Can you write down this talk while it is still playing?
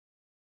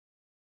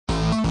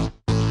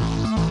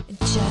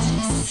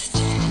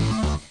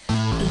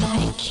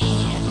like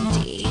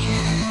candy.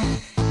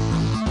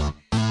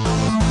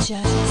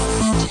 Just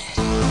like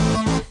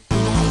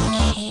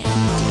candy.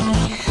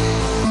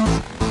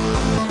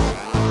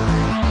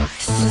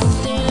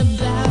 Something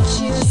about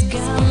you's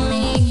got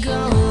me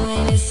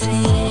going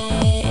insane.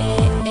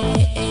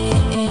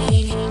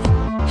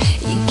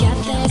 You got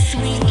that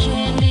sweet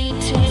candy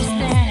taste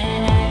that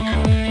I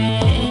crave,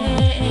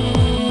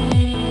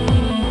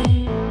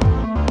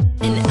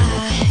 and I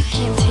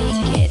can't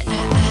take it. I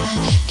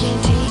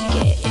can't take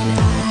it, and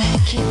I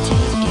can't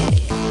take it,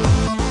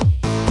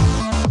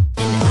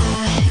 and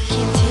I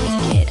can't take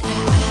it. I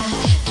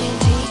can't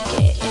take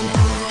it, and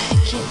I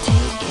can't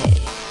take it.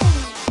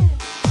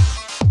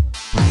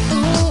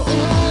 Ooh,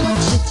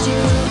 what you do?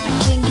 I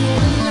can't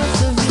get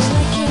enough of you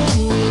like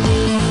candy,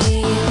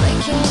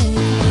 like candy.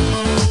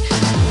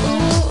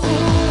 Ooh,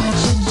 what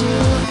you do?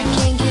 I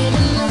can't get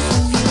enough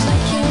of you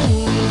like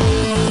candy,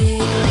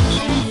 like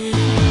candy.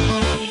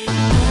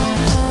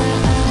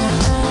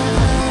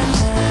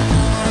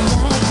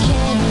 Like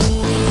candy,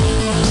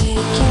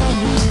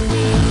 candy.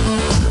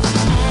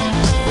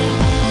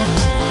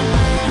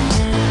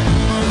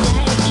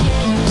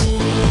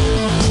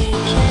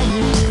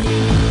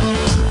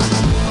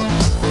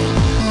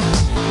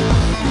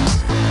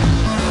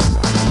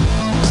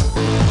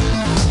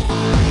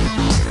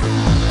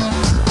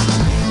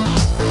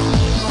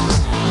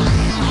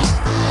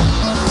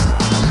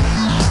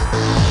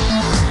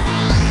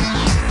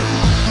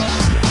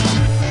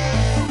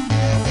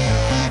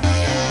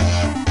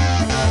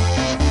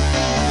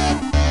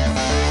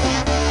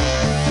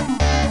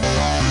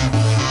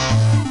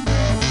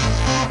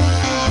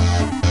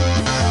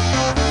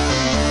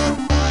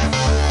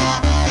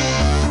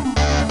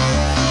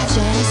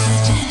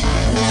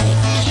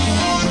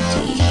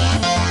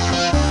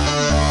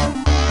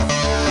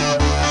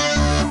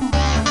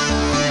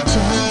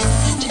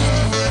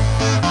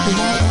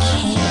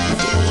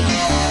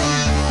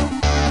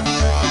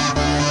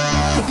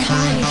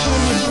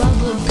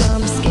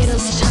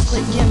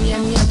 Yum,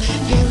 yum, yum.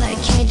 You're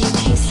like candy,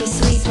 tastes so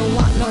sweet. Don't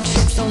want no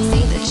tricks,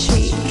 only the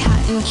treat.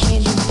 Cotton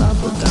candy,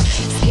 bubble gum,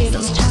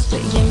 Skittles,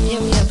 chocolate, yum,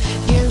 yum, yum.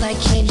 You're like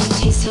candy,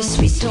 tastes so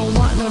sweet. Don't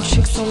want no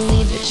tricks,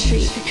 only the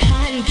treat.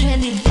 Cotton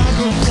candy,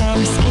 bubble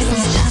gum,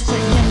 Skittles,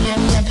 chocolate, yum,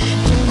 yum, yum.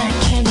 You're like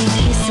candy,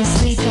 tastes so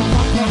sweet.